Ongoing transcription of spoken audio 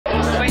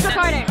Wait,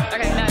 recording.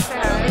 Okay, no.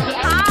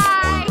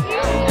 Hi.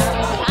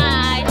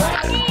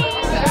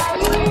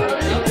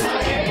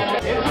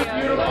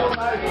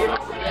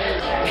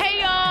 Hey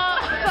y'all.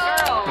 So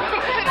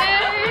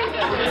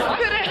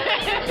today.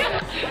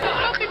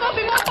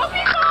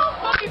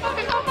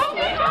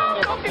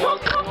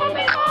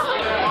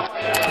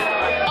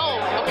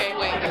 Oh, okay,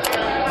 wait.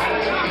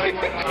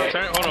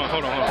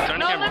 Hold on. Turn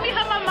the camera. Let me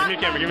have my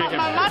Give me the camera.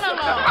 My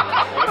monologue.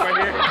 Look right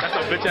here. That's a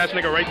bitch ass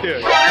nigga right there.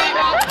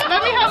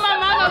 Let me have my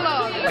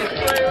monologue.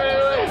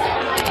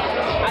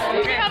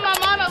 Let me have my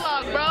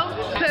monologue, bro.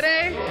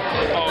 Today.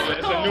 Oh, man,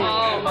 it's a new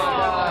one.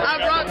 I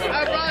brought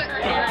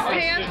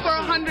pants for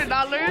 $100.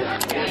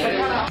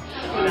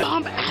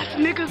 Bomb ass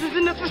niggas is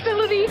in the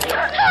facility.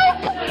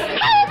 Help!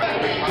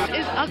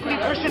 It's ugly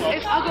person.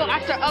 It's uggo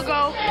after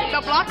uggo.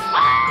 The block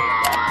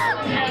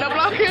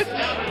is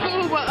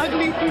full with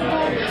ugly people.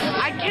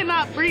 I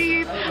cannot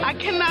breathe. I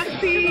cannot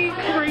see.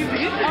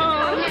 Crazy.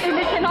 And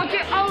they cannot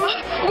get out.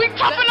 We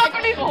chopping up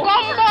in these bum.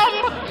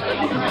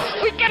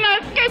 We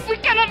cannot escape. We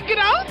cannot get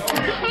out.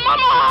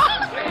 Mama.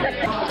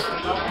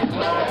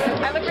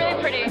 I look really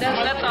pretty.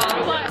 That's all.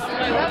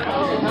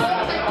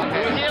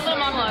 Do your little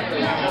monologue.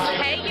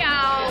 Hey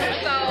y'all.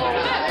 So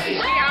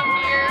we out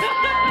here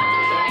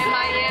in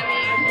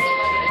Miami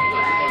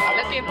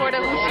looking for the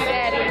hoochie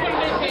daddy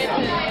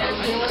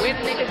with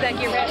niggas that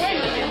get ready.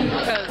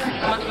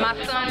 Cause my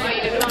son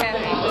made a new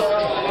happy.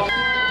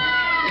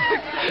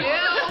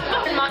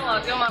 Yeah.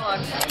 Monologue. Go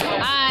monologue.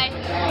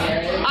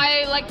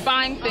 I like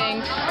buying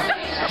things.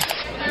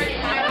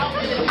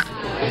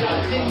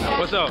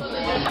 What's up?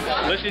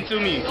 Listen to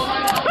me.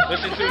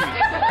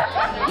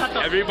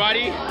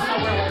 Everybody,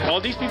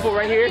 all these people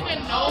right here,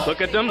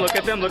 look at them.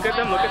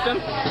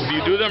 If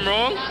you do them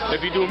wrong,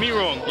 if you do me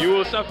wrong, you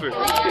will suffer.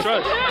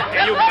 Trust.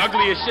 And you'll be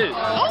ugly as shit.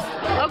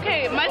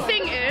 Okay, my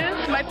thing is,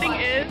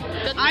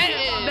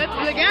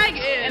 the gag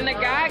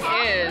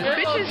is,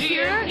 bitches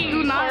here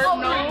do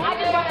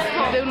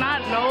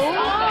not know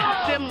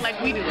them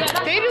like we do.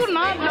 They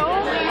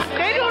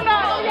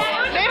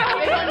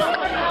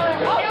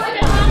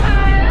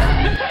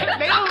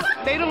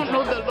don't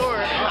know the lore.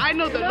 I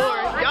know the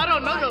lore. Y'all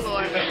don't know the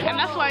lore. And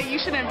that's why you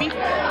shouldn't be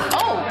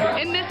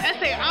in this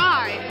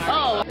SAI.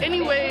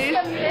 Anyways,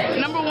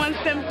 #1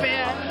 sim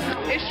fan.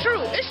 It's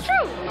true.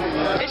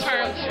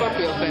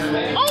 Scorpio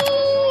fan.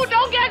 Oh,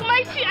 don't gag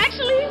my tea.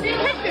 Actually,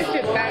 pick this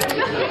shit back.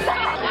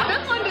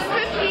 This one just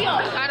pissed me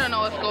off. I don't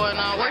know what's going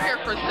on. We're here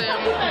for Sim.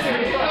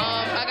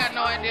 I got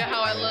no idea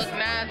how I look.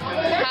 Naz.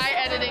 Hi,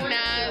 editing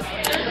Naz.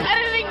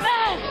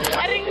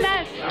 Editing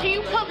Naz. Can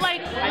you put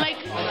like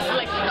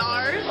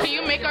stars? Can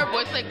you make our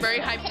voice like very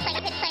high? And then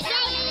put like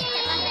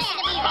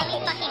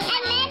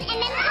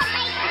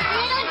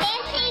little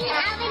dancing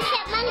Alvin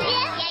Chipmunk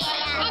gif.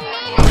 And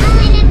then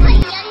put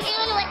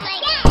Youngjun with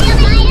like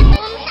the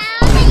boom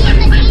sound and use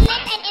the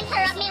remix and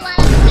interrupt me while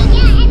I'm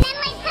speaking. Yeah, and then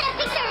like put a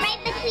picture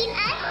right between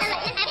us. And I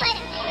put right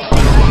here.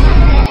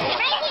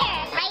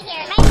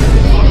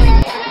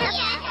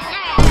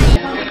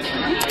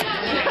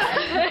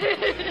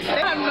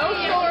 They have no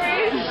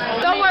stories.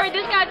 Don't worry,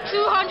 this got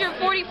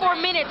 244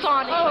 minutes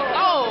on it.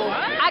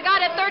 I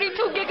got a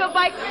 32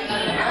 gigabyte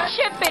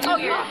chip in here.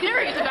 You're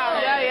serious about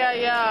it?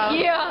 Yeah.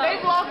 Yeah. They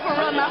vlog for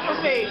real, not for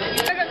fake.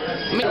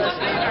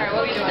 Alright,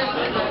 what we doing?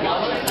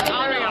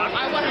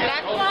 I want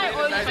that one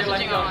or the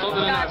switching on.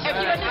 If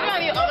you want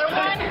the other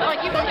one,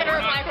 like you can get her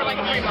apply for like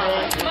 3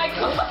 months.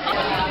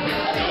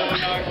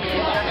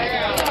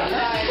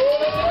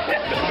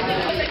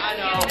 I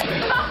know.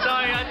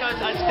 Sorry, I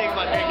just think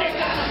about drinking.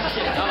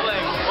 I'm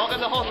like, welcome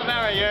to wholesome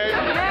era, yo.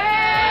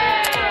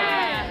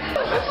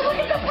 Look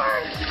at the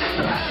bird.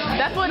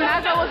 That's what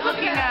Naza was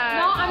looking at.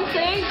 No, I'm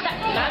saying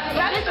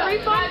that is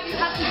refund.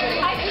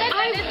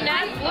 That is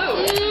Naz blue.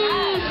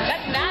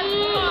 That's Naz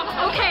blue.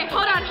 Okay,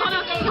 hold on. Cause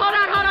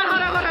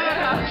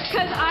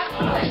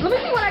let me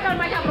see what I got in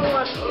my capital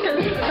one.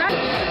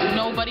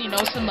 Nobody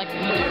knows him like we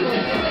do.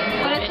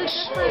 But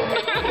it's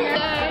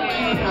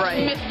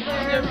Right.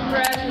 Mr.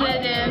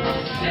 President.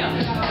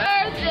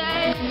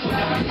 Birthday.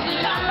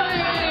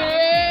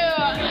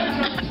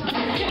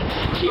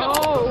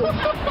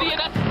 See,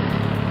 that's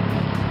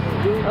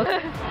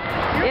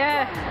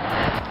yeah.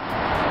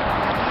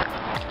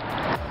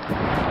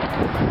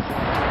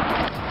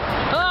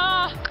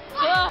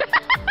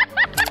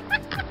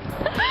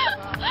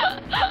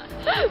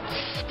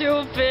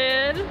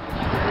 stupid.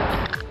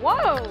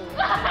 Whoa.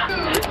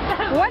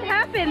 What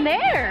happened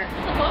there?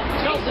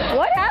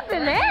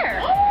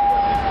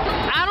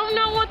 I don't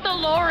know what the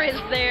lore is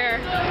there.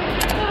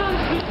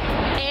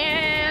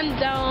 And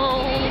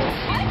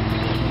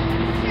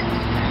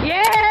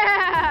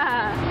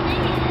yeah.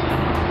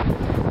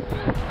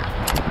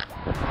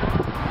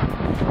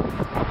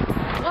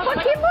 Why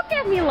can't you look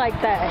at me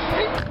like that?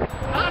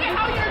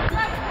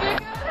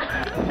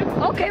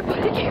 Okay, but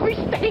you gave me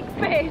steak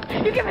face.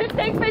 You give me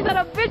steak face and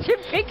a bitch in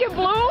pink and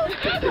blue?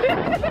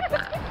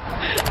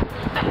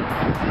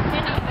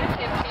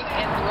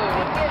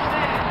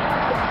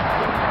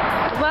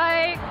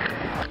 Like,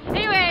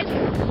 anyways,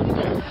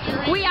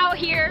 we out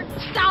here,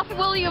 South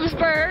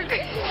Williamsburg.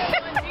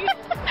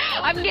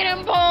 can get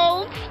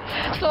involved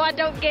so I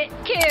don't get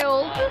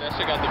killed. That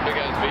shit got the big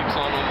ass vapes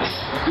on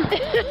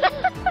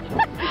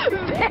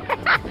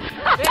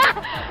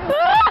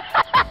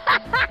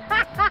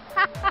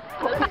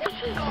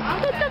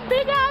It's a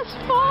big ass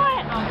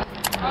fart.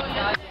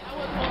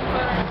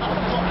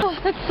 Oh,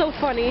 that's so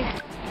funny.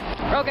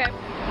 Okay,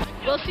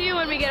 we'll see you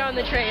when we get on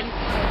the train.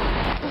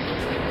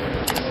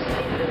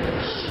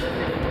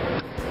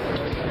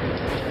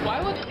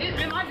 Why would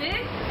am I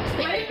big?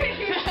 Am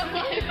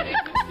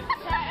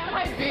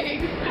I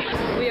big?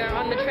 We are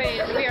on the train.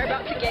 We are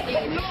about to get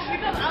in.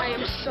 I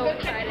am so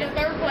excited.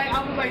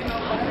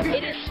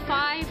 It is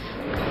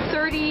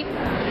 5:30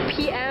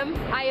 p.m.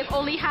 I have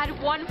only had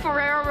one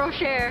Ferrero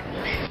Rocher.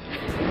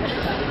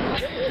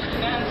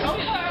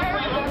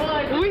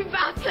 We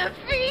about to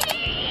feed.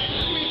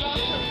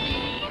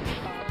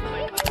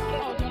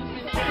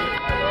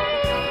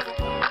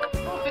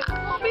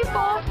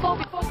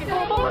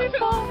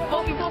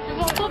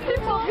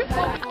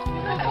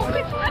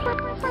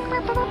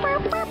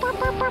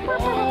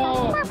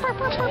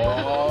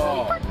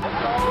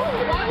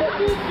 Why would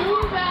you do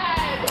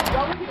that?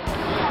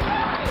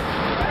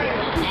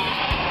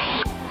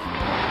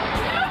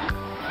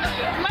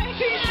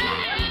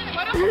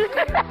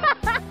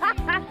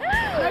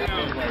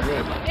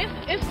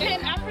 It's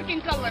 10 African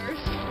colors.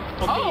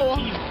 Oh.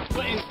 He's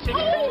putting chicken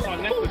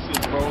on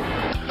necklaces, bro.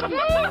 No.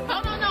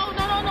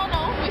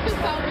 We can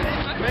sell it.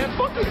 Man,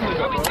 fuck this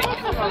nigga, bro.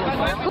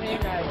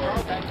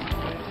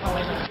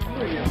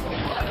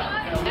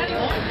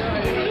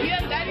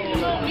 Yeah, Daddy's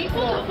little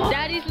meatball.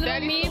 Daddy's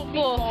little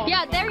meatball.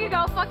 Yeah, there you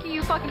go. Fuck you,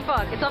 you fucking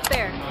fuck. It's up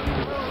there.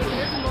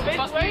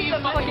 Fuck you,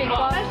 Fucking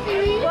fuck.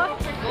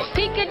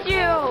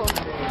 Pikachu.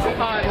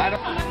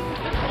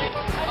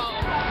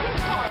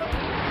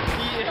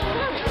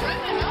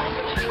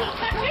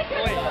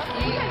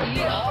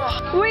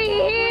 We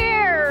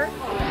here.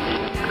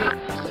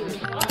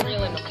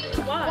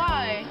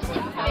 Why?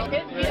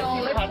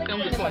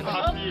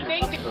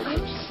 Thank you.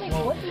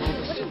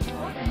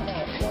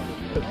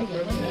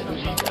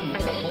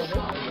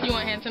 You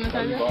want hand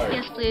sanitizer?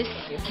 Yes, please.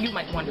 You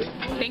might want it.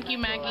 Thank you,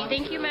 Maggie.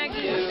 Thank you,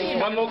 Maggie.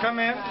 One more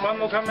comment.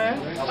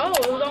 Oh,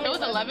 it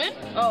was 11?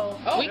 Oh.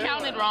 We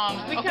counted wrong.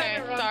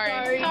 Okay,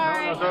 sorry.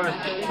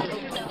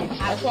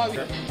 That's why we...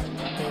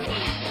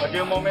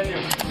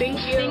 Thank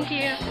you. Thank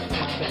you.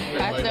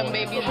 Pass them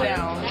babies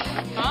down.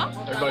 Huh?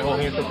 Everybody hold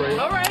hands for praise.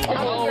 All right.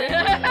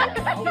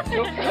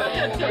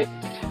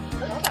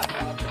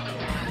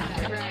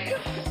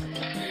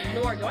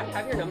 Noor, do I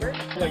have your number?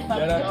 Like,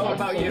 that's all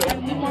about you.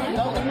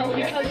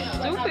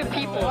 Stupid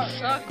people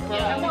suck, bro.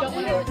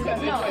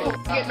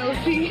 Get no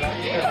tea.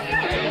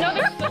 No,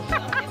 they're so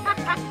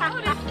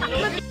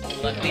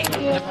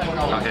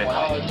Okay.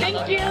 Thank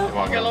you.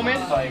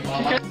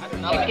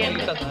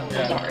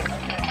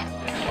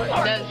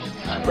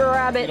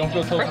 Grab it.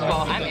 First of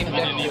all, I'm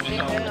indifferent.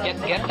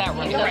 Get that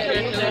one.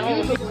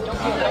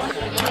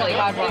 Really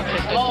hard rock.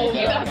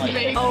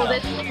 Oh,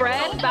 this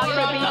spread about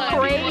to be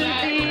crazy.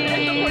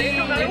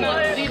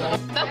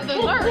 That's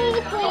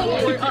dessert.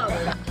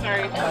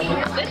 Sorry.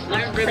 I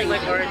really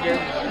like oranges.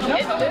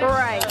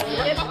 Right.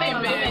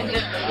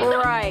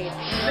 Right.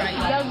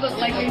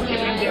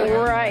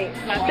 Right.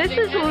 This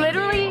is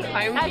literally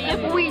as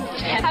if we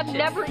have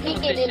never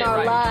eaten in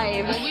our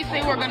lives. When we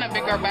say we're gonna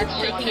make our back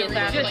shaking his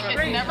ass, like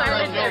it's never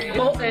a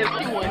joke.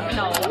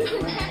 No.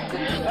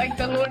 Like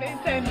the Lord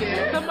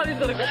intended. Somebody's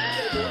gonna go.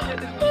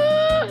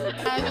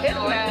 It's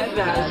mad.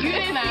 You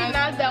didn't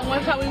ask that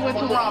one time we went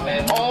to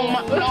ramen. Oh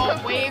my, no,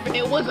 wait,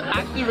 it was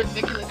actually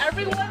ridiculous.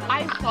 Everyone,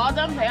 I saw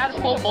them, they had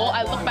a full bowl,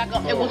 I looked back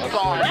up, it was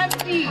gone.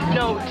 Empty.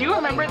 No, do you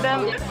remember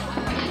them? Okay.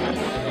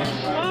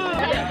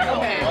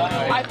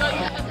 I thought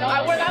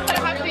we're not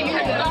gonna have to use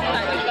it.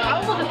 I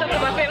was looking stuff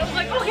in my face. I was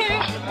like, okay.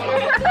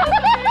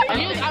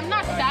 I'm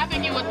not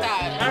stabbing you with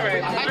that.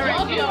 Alright. I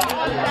told you.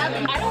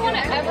 I don't want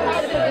to ever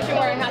have a position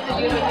where I have to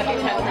do it every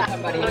time with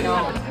somebody, you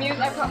know?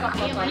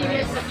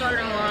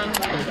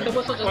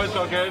 It's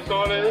okay, it's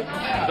all it is.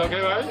 It's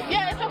okay, right?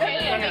 Yeah, it's okay.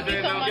 Is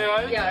it okay,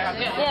 right?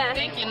 Yeah.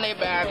 Thank you, they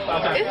bad.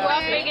 It's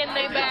not big and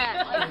they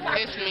bad.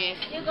 It's me.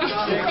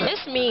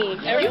 It's me.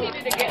 You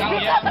needed to get out.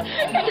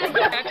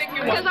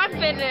 Because I'm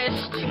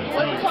finished.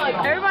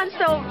 Everyone's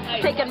still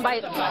taking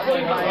bites.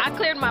 I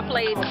cleared my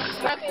plates.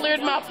 I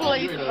cleared my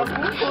plate.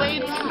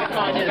 Plates.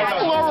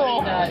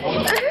 Plural.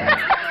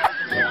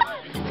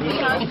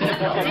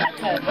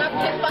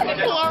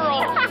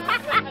 Plural.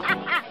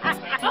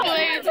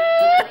 Plates.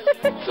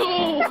 2.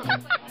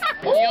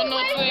 You know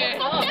it.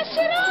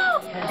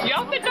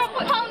 Y'all think I'm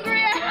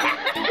hungry?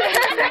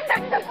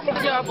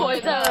 Your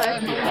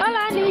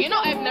poison. You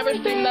know I've never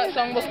seen that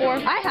song before.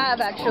 I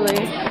have actually.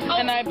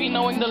 And I be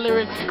knowing the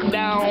lyrics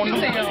down. I'm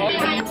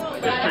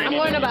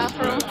going to the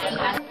bathroom.